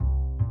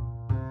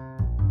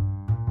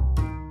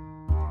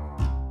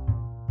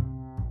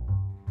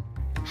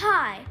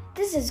Hi,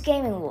 this is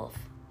Gaming Wolf,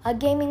 a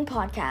gaming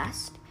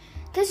podcast.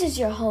 This is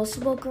your host,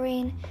 Will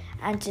Green,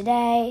 and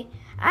today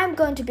I'm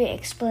going to be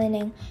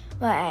explaining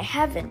why I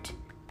haven't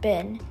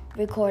been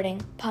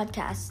recording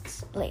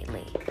podcasts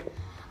lately.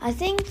 I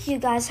think you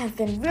guys have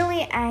been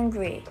really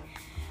angry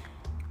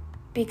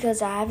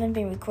because I haven't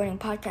been recording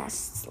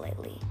podcasts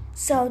lately.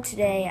 So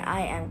today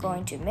I am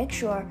going to make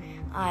sure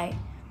I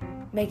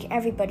make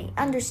everybody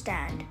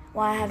understand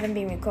why I haven't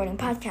been recording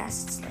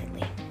podcasts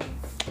lately.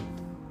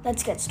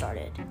 Let's get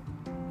started.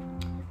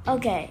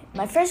 Okay,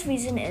 my first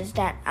reason is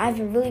that I've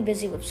been really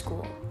busy with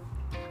school.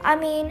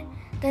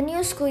 The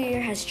new school year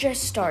has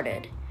just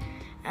started,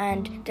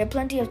 and there are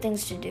plenty of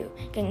things to do.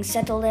 Getting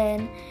settled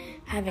in,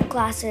 having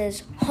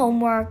classes,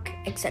 homework,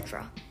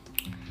 etc.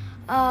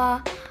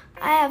 I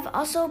have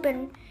also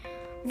been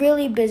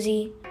really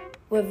busy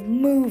with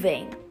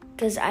moving,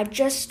 because I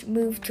just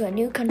moved to a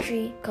new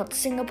country called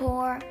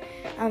Singapore.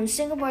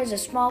 Singapore is a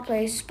small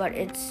place, but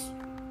it's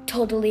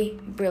totally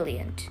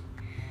brilliant.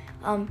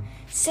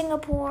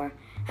 Singapore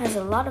has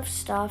a lot of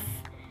stuff,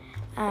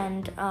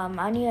 and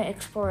I need to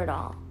explore it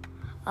all.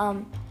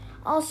 I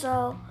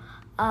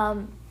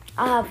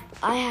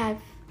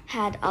have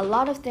had a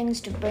lot of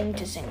things to bring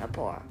to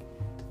Singapore,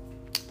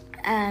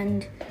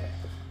 and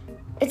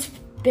it's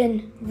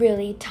been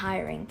really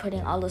tiring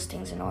putting all those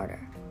things in order.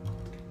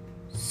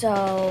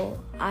 So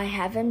I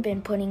haven't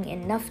been putting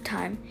enough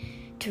time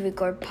to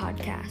record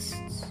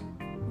podcasts.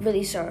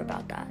 Really sorry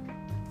about that.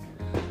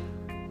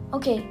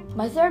 Okay,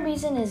 my third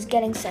reason is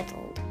getting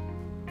settled.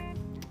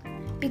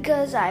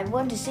 Because I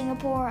went to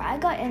Singapore, I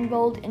got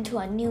enrolled into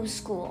a new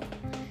school.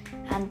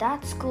 And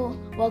that school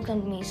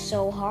welcomed me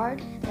so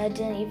hard that I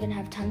didn't even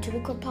have time to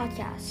record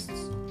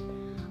podcasts.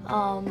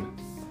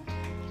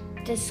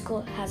 This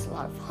school has a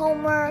lot of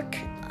homework,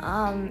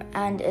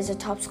 and is a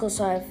top school,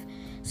 so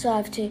I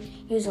have to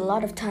use a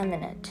lot of time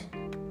in it.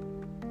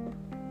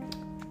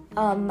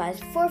 My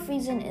fourth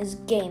reason is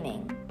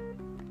gaming.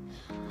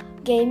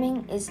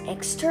 Gaming is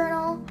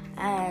external,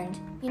 and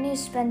you need to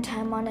spend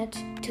time on it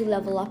to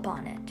level up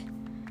on it.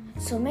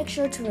 So make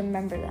sure to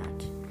remember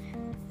that.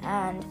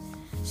 And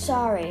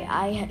sorry,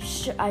 I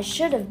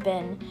should have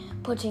been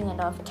putting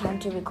enough time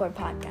to record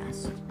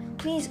podcasts.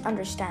 Please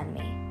understand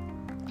me.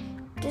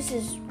 This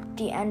is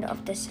the end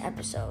of this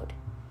episode.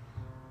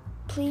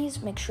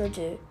 Please make sure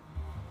to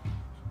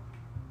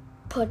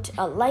put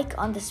a like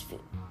on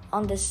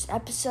this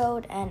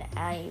episode, and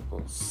I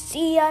will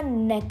see ya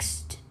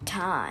next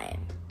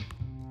time.